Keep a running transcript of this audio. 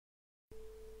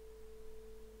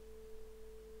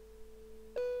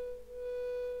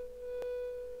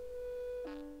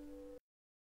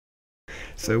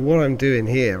So what I'm doing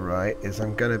here, right, is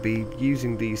I'm going to be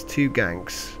using these two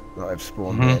ganks that I've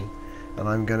spawned in, and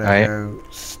I'm going to go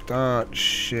start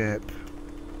ship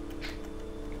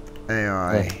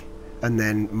AI, and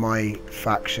then my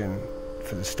faction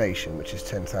for the station, which is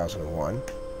 10,001.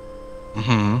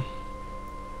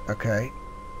 Okay.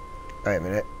 Wait a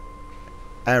minute.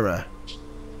 Error.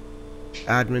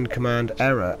 Admin command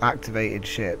error. Activated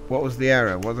ship. What was the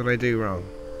error? What did I do wrong?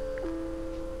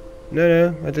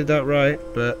 No, I did that right,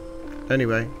 but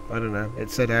anyway, I don't know. It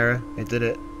said error. It did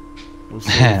it. We'll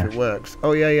see if it works.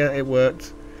 Oh yeah, it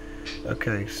worked.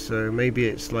 Okay, so maybe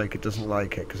it's like it doesn't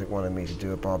like it because it wanted me to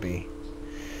do a Bobby.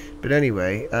 But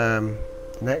anyway,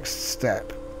 next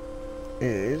step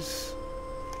is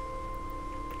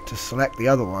to select the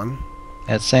other one.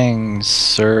 It's saying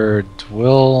Sir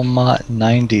Dwilmot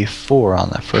 94 on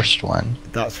the first one.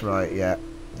 That's right, yeah.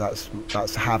 That's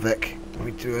Havoc.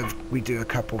 We do a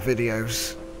couple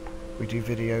videos. We do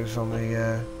videos on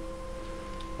the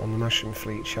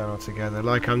MushroomFleet channel together,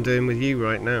 like I'm doing with you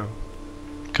right now.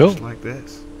 Cool. Just like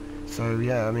this. So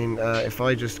yeah, I mean, if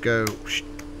I just go,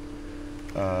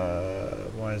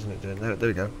 why isn't it doing? There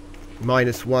we go.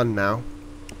 -1 now.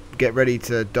 Get ready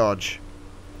to dodge.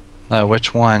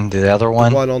 Which one? The other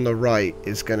one? The one on the right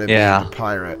is going to be the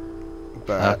pirate.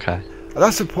 But okay.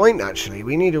 That's the point, actually.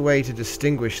 We need a way to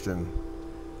distinguish them.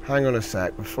 Hang on a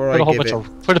sec. Before put I a whole give bunch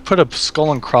it... of, put a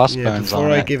skull and crossbones on it.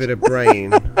 Before I give it a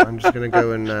brain, I'm just going to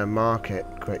go and mark it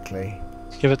quickly.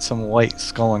 Give it some white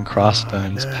skull and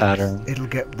crossbones pattern.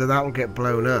 That'll get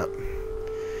blown up.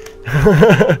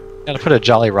 Gotta put a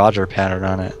Jolly Roger pattern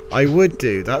on it. I would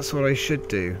do. That's what I should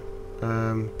do.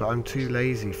 But I'm too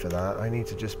lazy for that. I need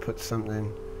to just put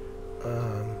something.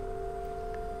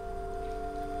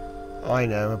 I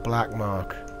know, a black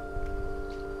mark.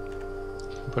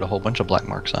 Put a whole bunch of black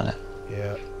marks on it.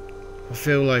 Yeah. I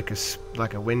feel like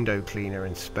a window cleaner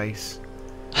in space.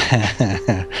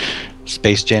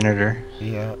 Space janitor.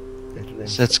 Yeah.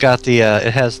 So it's got the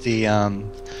it has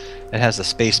the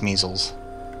space measles.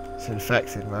 It's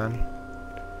infected, man.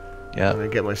 Yeah. I'm gonna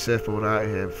get my surfboard out of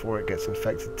here before it gets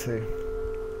infected too.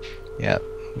 Yep.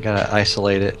 You gotta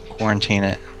isolate it, quarantine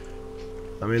it.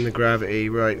 I'm in the gravity,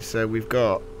 right? So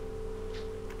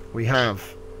we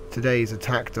have today's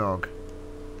attack dog,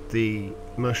 the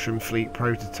MushroomFleet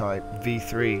prototype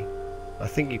V3. I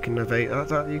think you can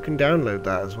you can download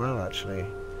that as well, actually.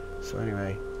 So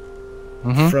anyway,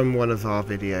 from one of our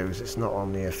videos. It's not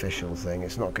on the official thing.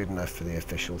 It's not good enough for the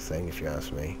official thing, if you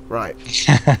ask me. Right.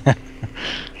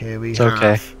 Here we have.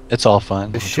 Okay. It's all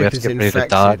fun. The ship is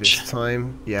infected. It's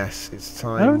time. Yes, it's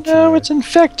time. Oh no, it's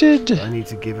infected. I need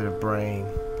to give it a brain.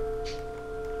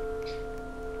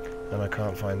 And I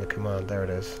can't find the command. There it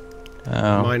is.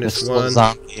 Oh, -1.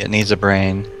 Zombie. It needs a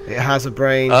brain. It has a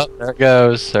brain. Oh, there it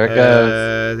goes. There it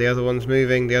goes. The other one's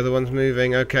moving. The other one's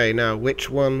moving. Okay, now which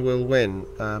one will win?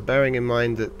 Bearing in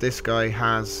mind that this guy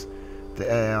has the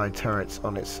AI turrets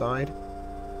on its side.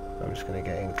 I'm just going to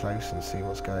get in close and see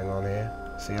what's going on here.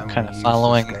 See, I'm kind of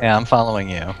following. Yeah, I'm following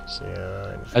you.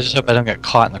 Yeah. I just hope I don't get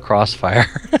caught in the crossfire.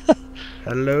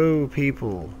 Hello,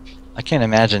 people. I can't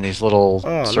imagine these little.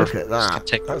 Oh, look at that. Can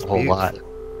take That's a whole lot. Look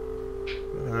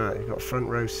at that. You've got front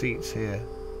row seats here.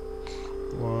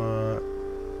 What?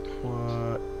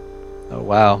 Oh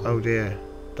wow. Oh dear.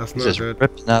 That's not just good.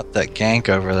 Ripping up that gank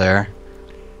over there.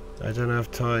 I don't have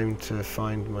time to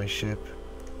find my ship.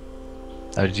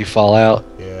 Oh, did you fall out?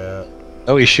 Yeah.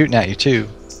 Oh, he's shooting at you too.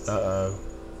 Uh-oh.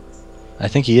 I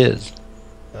think he is.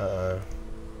 Uh-oh.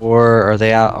 Or are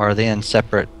they out? Are they in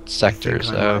separate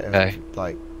sectors? I might Okay. have,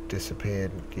 like,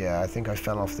 disappeared. Yeah, I think I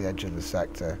fell off the edge of the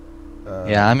sector.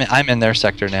 Yeah, I'm in their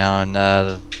sector now, and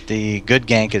the good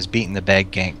gank is beating the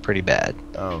bad gank pretty bad.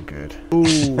 Oh, good.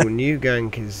 Ooh, new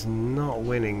gank is not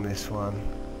winning this one.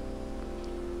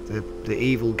 The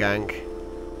evil gank.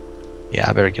 Yeah,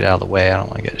 I better get out of the way. I don't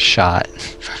want to get shot.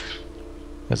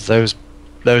 Because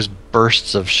those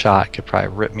bursts of shot could probably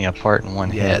rip me apart in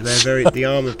one hit. Yeah, the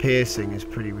armor piercing is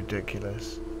pretty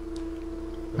ridiculous.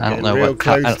 I don't know real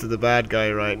close to the bad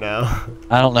guy right now.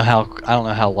 I don't know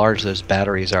how large those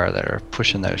batteries are that are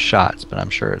pushing those shots, but I'm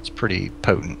sure it's pretty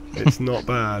potent. It's not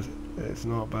bad. It's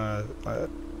not bad.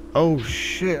 Oh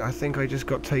shit! I think I just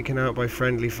got taken out by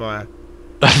friendly fire.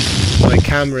 My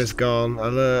camera's gone.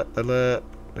 Alert! Alert!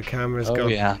 The camera's gone.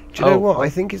 Yeah. Do you know what? I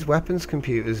think his weapons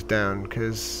computer's down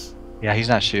because. Yeah, he's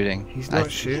not shooting. He's not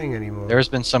shooting anymore. There's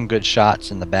been some good shots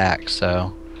in the back,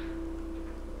 so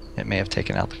it may have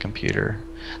taken out the computer.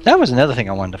 That was another thing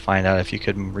I wanted to find out, if you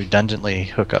could redundantly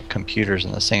hook up computers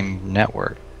in the same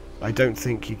network. I don't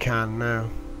think you can now.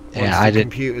 Yeah, Once the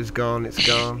computer's gone, it's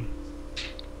gone.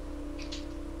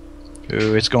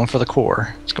 Ooh, it's going for the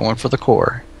core. It's going for the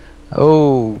core.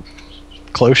 Oh,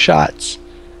 close shots.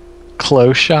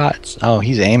 Close shots. Oh,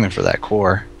 he's aiming for that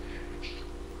core.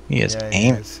 He is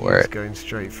aiming for it. He's going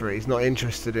straight for it. He's not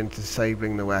interested in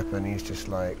disabling the weapon. He's just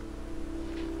like...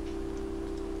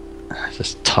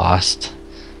 Just tossed.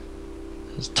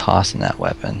 Just tossing that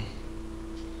weapon.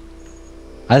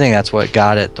 I think that's what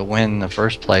got it the win in the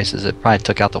first place, is it probably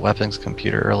took out the weapons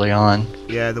computer early on.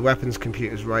 Yeah, the weapons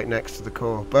computer's right next to the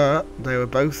core, but they were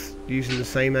both using the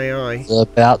same AI. It's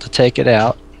about to take it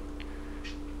out.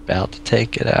 About to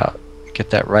take it out. Get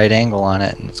that right angle on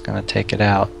it and it's going to take it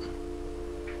out.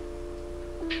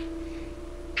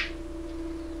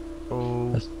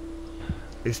 Oh,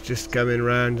 it's just going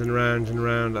round and round and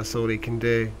round. That's all he can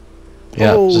do.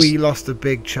 Yeah, oh, he lost a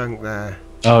big chunk there.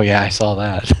 Oh yeah, I saw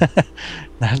that.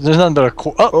 There's nothing but a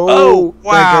oh,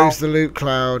 wow! There goes the loot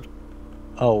cloud.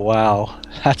 Oh wow,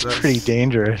 that's pretty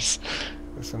dangerous.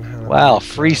 That's some wow,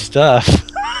 free stuff.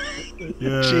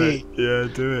 Yeah, Gee. yeah,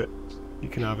 do it. You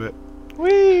can have it.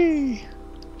 Whee!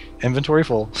 Inventory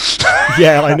full.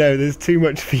 Yeah, I know. There's too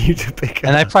much for you to pick up.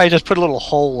 And I probably just put a little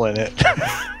hole in it.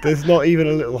 There's not even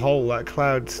a little hole. That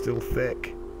cloud's still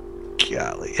thick.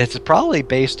 Golly, it's probably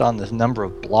based on the number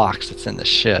of blocks that's in the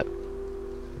ship.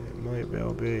 It might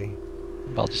well be.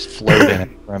 I'll just float in it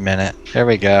for a minute. There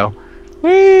we go.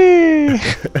 Whee!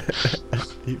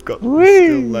 You've got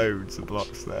still loads of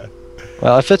blocks there.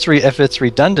 Well, if it's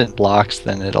redundant blocks,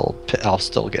 then I'll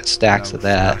still get stacks of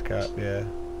that. Stack up, yeah.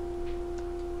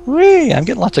 Whee! I'm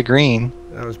getting lots of green.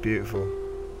 That was beautiful.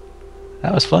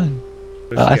 That was fun.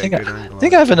 I think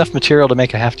I have enough material to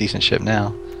make a half decent ship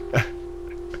now.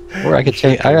 Or I could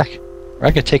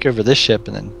take over this ship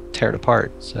and then tear it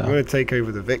apart. So I'm gonna take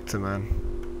over the Victor, man.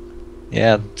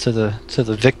 Yeah, to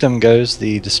the victim goes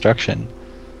the destruction.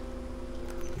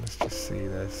 Let's just see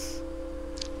this.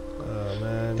 Oh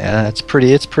man. Yeah, it's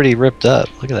pretty ripped up.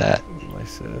 Look at that. My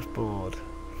surfboard.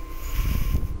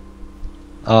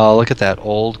 Oh, look at that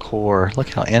old core. Look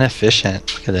how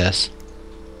inefficient. Look at this.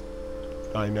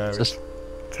 I know, it's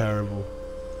terrible.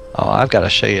 Oh, I've got to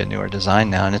show you a newer design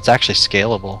now, and it's actually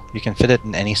scalable. You can fit it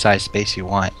in any size space you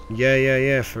want.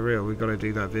 Yeah, for real. We've got to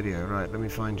do that video. Right, let me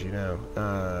find you now.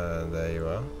 There you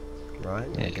are. Right,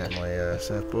 let me get my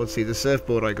surfboard. See, the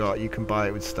surfboard I got, you can buy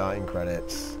it with starting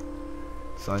credits.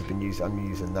 So I'm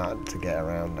using that to get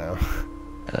around now.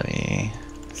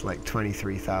 It's like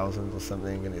 23,000 or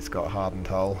something, and it's got a hardened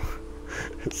hull.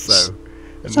 So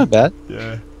it's not bad.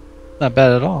 Yeah. Not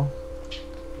bad at all.